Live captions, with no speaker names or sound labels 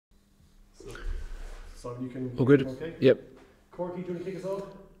Simon, you can. All good? Okay. Yep. Corky, do you want to kick us off?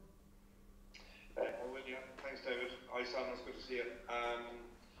 I will, yeah. Thanks, David. Hi, Simon. It's good to see you.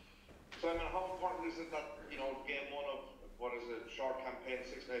 Simon, how important is it that, game one of what is a short campaign,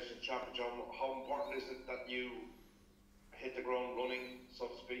 Six Nations Championship, how important is it that you hit the ground running, so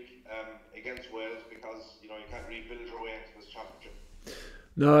to speak, against Wales, because, you can't rebuild your way into this championship?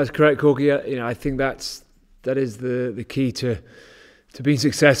 No, that's correct, Corky. I think that is the key to being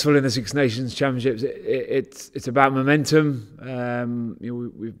successful in the Six Nations Championships. It's about momentum.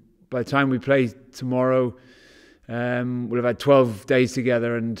 By the time we play tomorrow, we'll have had 12 days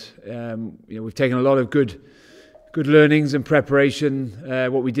together, and we've taken a lot of good learnings and preparation.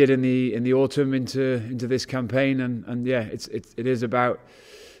 What we did in the autumn into this campaign, and it is about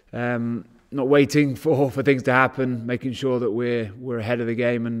not waiting for things to happen, making sure that we're ahead of the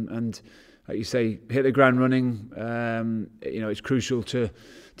game, and like you say, hit the ground running. It's crucial to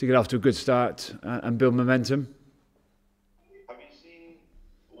get off to a good start and build momentum. Have you seen,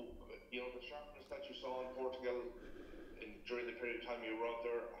 the sharpness that you saw in Portugal during the period of time you were out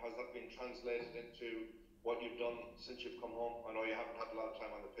there? Has that been translated into what you've done since you've come home? I know you haven't had a lot of time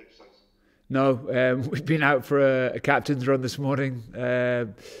on the pitch since. No, we've been out for a captain's run this morning.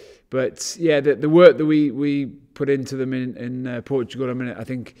 But yeah, the work that we put into them in Portugal, I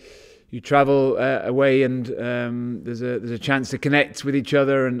think you travel away, and there's a chance to connect with each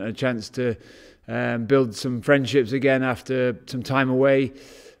other, and a chance to build some friendships again after some time away,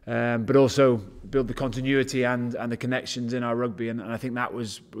 but also build the continuity and the connections in our rugby. And I think that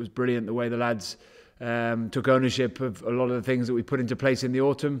was brilliant, the way the lads took ownership of a lot of the things that we put into place in the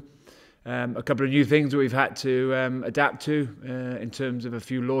autumn. A couple of new things that we've had to adapt to in terms of a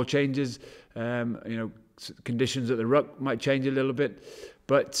few law changes. Conditions at the ruck might change a little bit,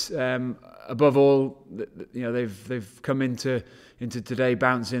 but above all, they've come into today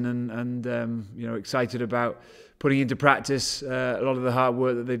bouncing and excited about putting into practice a lot of the hard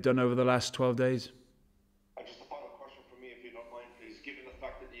work that they've done over the last 12 days. And just a final question from me, if you don't mind, please. Given the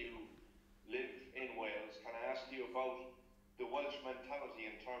fact that you live in Wales, can I ask you about the Welsh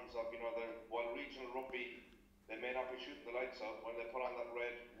mentality in terms of, while regional rugby, they may not be shooting the lights out, when they put on that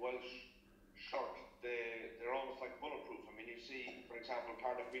red Welsh shirt, they're almost like bulletproof. You see, for example,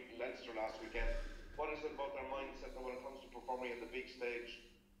 Cardiff beating Leinster last weekend. What is it about their mindset that when it comes to performing in the big stage,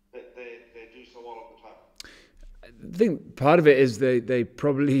 that they do so all of the time? I think part of it is they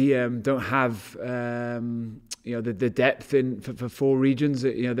probably don't have the depth for four regions.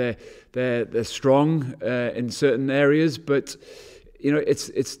 They're strong in certain areas, but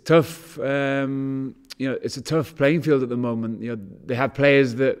it's tough. It's a tough playing field at the moment. They have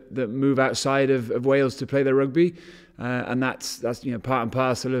players that move outside of Wales to play their rugby, and that's part and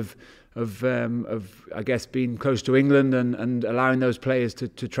parcel of I guess being close to England and allowing those players to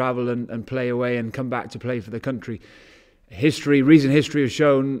travel and play away and come back to play for the country. Recent history has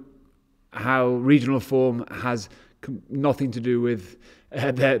shown how regional form has nothing to do with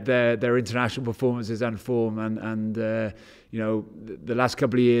their international performances and form, and the last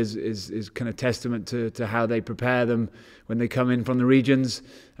couple of years is kind of testament to how they prepare them when they come in from the regions,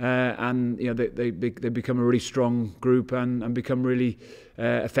 and they become a really strong group and become really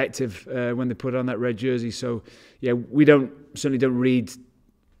effective when they put on that red jersey. So yeah, we certainly don't read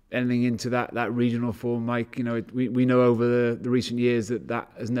anything into that regional form, Mike. We know over the recent years that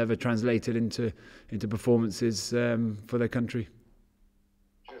has never translated into performances for their country.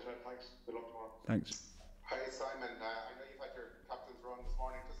 Cheers, man. Thanks. Good luck tomorrow. Thanks. Hi, Simon. I know you've had your captain's run this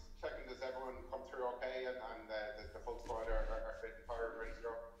morning. Just checking, does everyone come through okay, and the full squad are fit and fired, ready to go?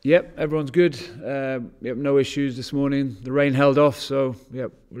 Yep, everyone's good. No issues this morning. The rain held off, so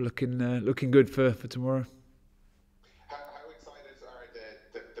yep, we're looking good for tomorrow. How excited are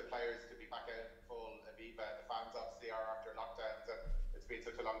the players to be back out in full Aviva? The fans obviously are after lockdowns, and it's been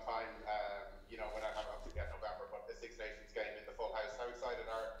such a long time, without having obviously get November, but the Six Nations game in the full house. How excited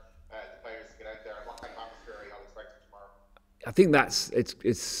are the players to get out there, and what kind of atmosphere are you all expecting tomorrow? I think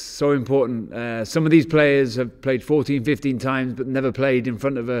it's so important. Some of these players have played 14, 15 times, but never played in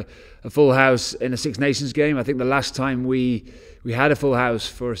front of a full house in a Six Nations game. I think the last time we had a full house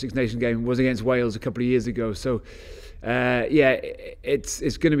for a Six Nations game was against Wales a couple of years ago. So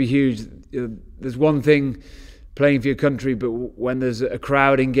it's going to be huge. There's one thing playing for your country, but when there's a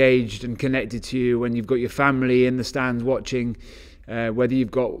crowd engaged and connected to you, when you've got your family in the stands watching, whether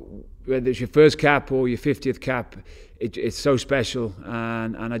it's your first cap or your 50th cap, it's so special.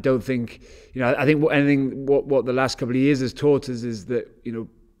 And I don't think, I think what the last couple of years has taught us is that,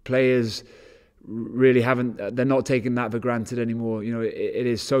 players really they're not taking that for granted anymore. It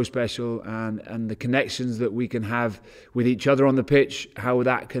is so special, and the connections that we can have with each other on the pitch, how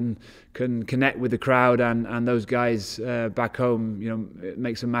that can connect with the crowd and those guys back home. It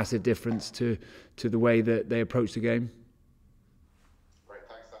makes a massive difference to the way that they approach the game. Great,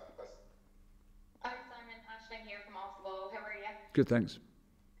 thanks, Simon. Hi Simon, Ashling here from Off the Ball. How are you? Good, thanks.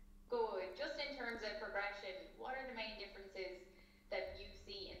 Good. Just in terms of progression, what are the main differences that you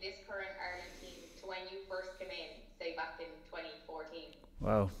see in this current Ireland team to when you first came in, say back in 2014?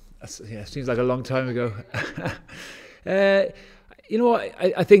 Wow, seems like a long time ago.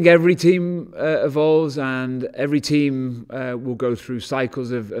 I think every team evolves, and every team will go through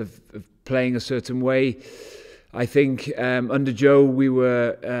cycles of playing a certain way. I think under Joe we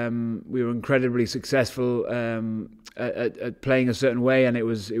were incredibly successful at playing a certain way, and it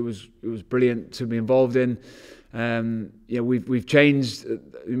was brilliant to be involved in. We've changed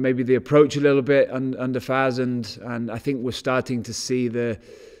maybe the approach a little bit under Faz, and I think we're starting to see the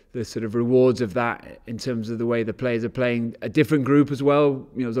sort of rewards of that in terms of the way the players are playing. A different group as well.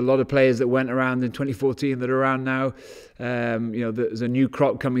 There's a lot of players that went around in 2014 that are around now. There's a new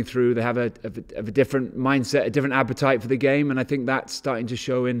crop coming through. They have a different mindset, a different appetite for the game, and I think that's starting to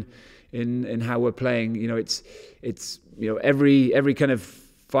show in how we're playing. It's every kind of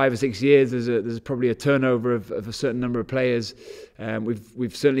 5 or 6 years there's probably a turnover of a certain number of players.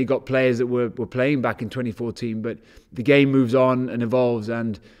 We've certainly got players that were playing back in 2014, but the game moves on and evolves,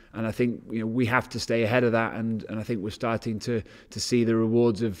 and I think we have to stay ahead of that, and I think we're starting to see the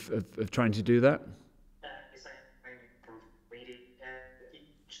rewards of trying to do that.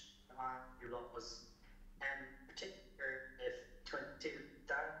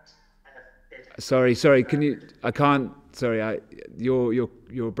 Sorry. Can you? I can't. Sorry, you're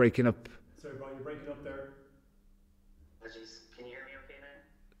breaking up. Sorry, Brian, you're breaking up there. Apologies. Can you hear me okay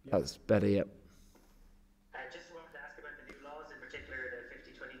now? That's better. Yep. I just wanted to ask about the new laws, in particular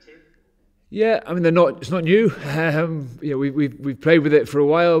the 50-22. Yeah, I mean it's not new. We've played with it for a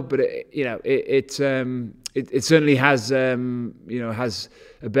while, but it certainly has has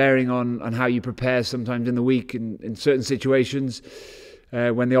a bearing on how you prepare sometimes in the week in certain situations.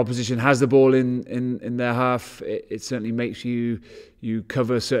 When the opposition has the ball in their half, it certainly makes you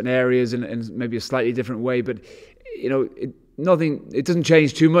cover certain areas in maybe a slightly different way. But it doesn't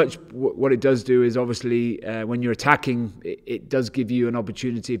change too much. What it does do is obviously when you're attacking, it does give you an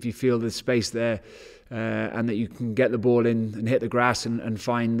opportunity if you feel there's space there, and that you can get the ball in and hit the grass and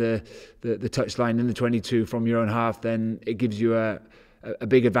find the touchline in the 22 from your own half. Then it gives you a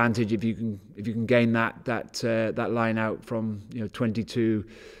big advantage if you can gain that line out from 22,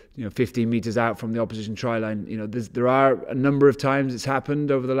 15 meters out from the opposition try line. There are a number of times it's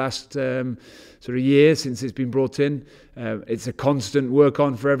happened over the last sort of year since it's been brought in. It's a constant work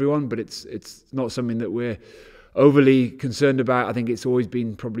on for everyone, but it's not something that we're overly concerned about. I think it's always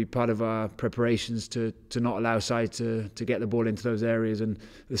been probably part of our preparations to not allow sides to get the ball into those areas, and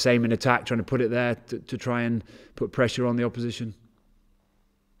the same in attack, trying to put it there to try and put pressure on the opposition.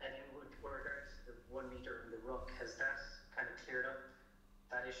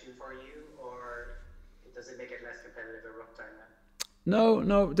 No,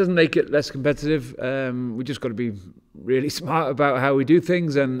 it doesn't make it less competitive. We just got to be really smart about how we do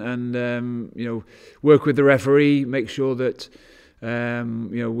things, and work with the referee, make sure that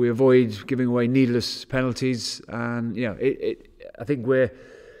we avoid giving away needless penalties. And I think the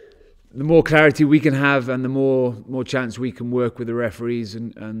more clarity we can have, and the more chance we can work with the referees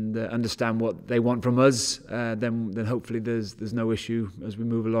and understand what they want from us, then hopefully there's no issue as we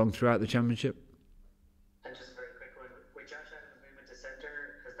move along throughout the championship.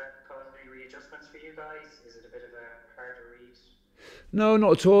 No,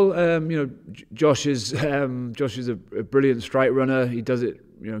 not at all. Josh is a brilliant strike runner. He does it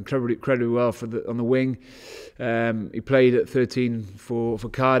incredibly well on the wing. He played at 13 for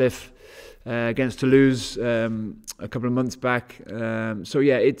Cardiff against Toulouse a couple of months back.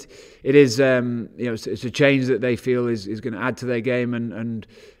 It is it's a change that they feel is going to add to their game, and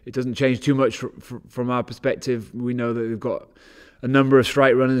it doesn't change too much from our perspective. We know that they've got a number of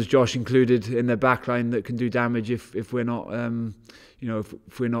strike runners, Josh included, in their backline that can do damage if we're not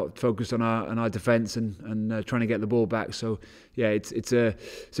if we're not focused on our defence and trying to get the ball back. So it's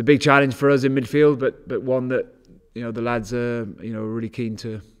a big challenge for us in midfield, but one that the lads are really keen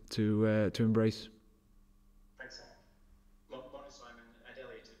to embrace. Thanks, Simon. Morning, Simon. Ed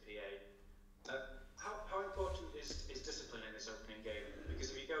Elliott at PA. How important is discipline in this opening game? Because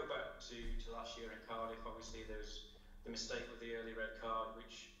if you go back to last year in Cardiff, obviously there's the mistake with the early red card,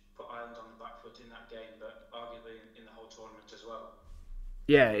 which put Ireland on the back foot in that game, but arguably in the whole tournament as well.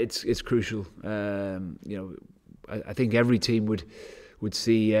 Yeah, it's crucial. I think every team would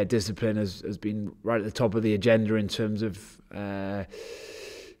see discipline as being right at the top of the agenda in terms of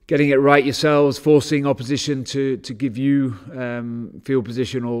getting it right yourselves, forcing opposition to give you field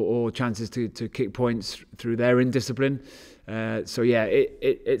position or chances to kick points through their indiscipline. So yeah,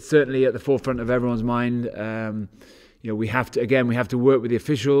 it's certainly at the forefront of everyone's mind. We have to work with the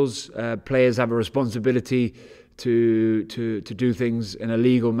officials. Players have a responsibility to do things in a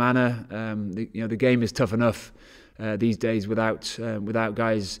legal manner. The game is tough enough these days without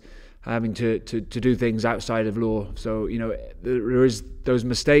guys having to do things outside of law. So there is those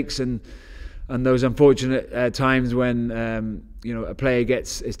mistakes and those unfortunate times when a player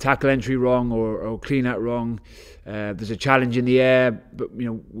gets his tackle entry wrong or clean out wrong. There's a challenge in the air, but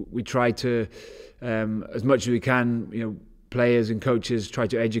we try to as much as we can. Players and coaches try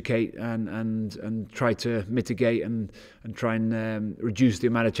to educate and try to mitigate and try and reduce the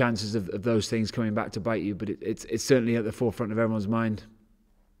amount of chances of those things coming back to bite you. But it's certainly at the forefront of everyone's mind.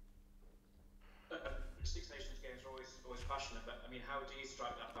 Six Nations games are always passionate, but I mean, how do you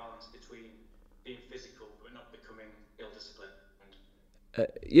strike that balance between being physical but not becoming ill-disciplined?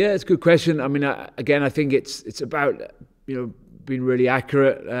 Yeah, it's a good question. I mean, I think it's about being really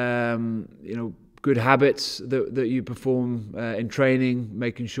accurate. Good habits that you perform in training,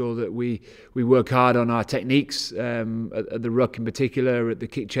 making sure that we work hard on our techniques at the ruck in particular, at the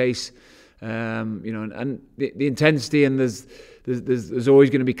kick chase, and the intensity. And there's always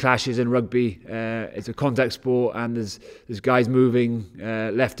going to be clashes in rugby. It's a contact sport, and there's guys moving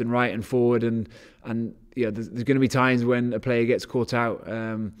left and right and forward, and there's going to be times when a player gets caught out.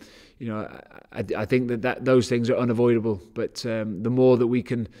 I think that those things are unavoidable, but the more that we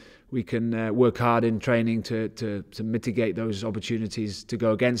can work hard in training to mitigate those opportunities to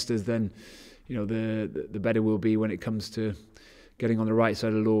go against us, then the better we'll be when it comes to getting on the right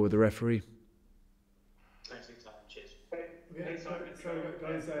side of the law with the referee. Thanks for your time. Cheers. Okay, sorry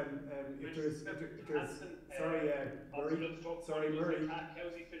guys. If there's Murray.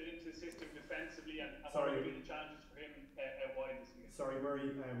 How's he fitted into the system defensively, and what are the challenges for him out wide this weekend? Sorry,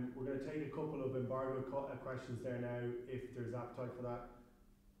 Murray. We're going to take a couple of embargo questions there now, if there's appetite for that.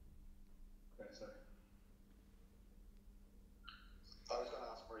 Sorry. I was going to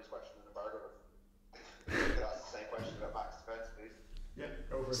ask Murray's question in embargo. You could ask the same question about Mac's defence, please. Yeah,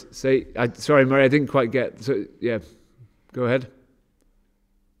 go for it. Sorry, Murray, I didn't quite get. So yeah, go ahead.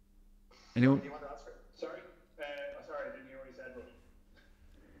 Anyone? Do you want to answer it? Sorry, I didn't hear what he said. But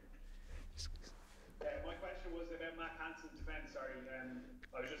my question was about Mac Hansen's defence. Sorry,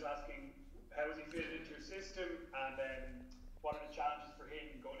 I was just asking how has he fitted into your system, and what are the challenges for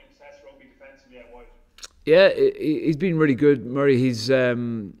him going into Test rugby defensively out wide? Yeah, he's been really good, Murray. He's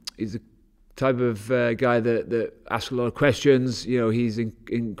the type of guy that asks a lot of questions. He's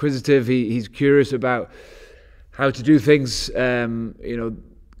inquisitive. He's curious about how to do things.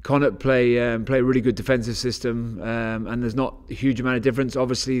 Connacht play a really good defensive system, and there's not a huge amount of difference.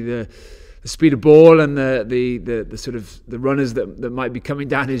 Obviously, the speed of ball and the sort of the runners that might be coming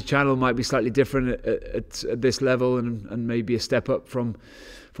down his channel might be slightly different at this level, and maybe a step up from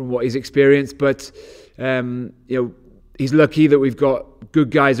what he's experienced. But he's lucky that we've got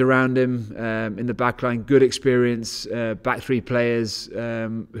good guys around him in the back line, good experience, back three players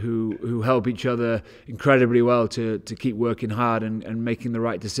who help each other incredibly well to keep working hard and making the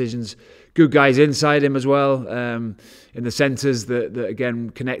right decisions. Good guys inside him as well, in the centres that again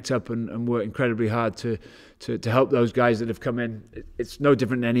connect up and work incredibly hard to help those guys that have come in. It's no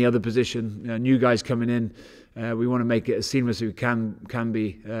different than any other position. New guys coming in, we want to make it as seamless as we can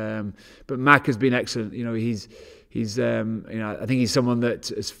be. But Mac has been excellent. He's I think he's someone that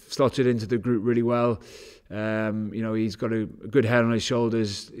has slotted into the group really well. He's got a good head on his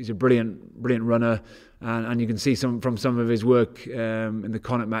shoulders. He's a brilliant runner, and you can see from some of his work in the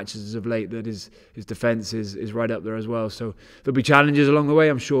Connacht matches of late that his defence is right up there as well. So there'll be challenges along the way,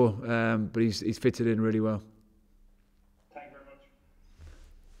 I'm sure, but he's fitted in really well. Thank you very much.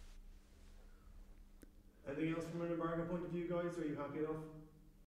 Anything else from an embargo point of view, guys? Are you happy enough?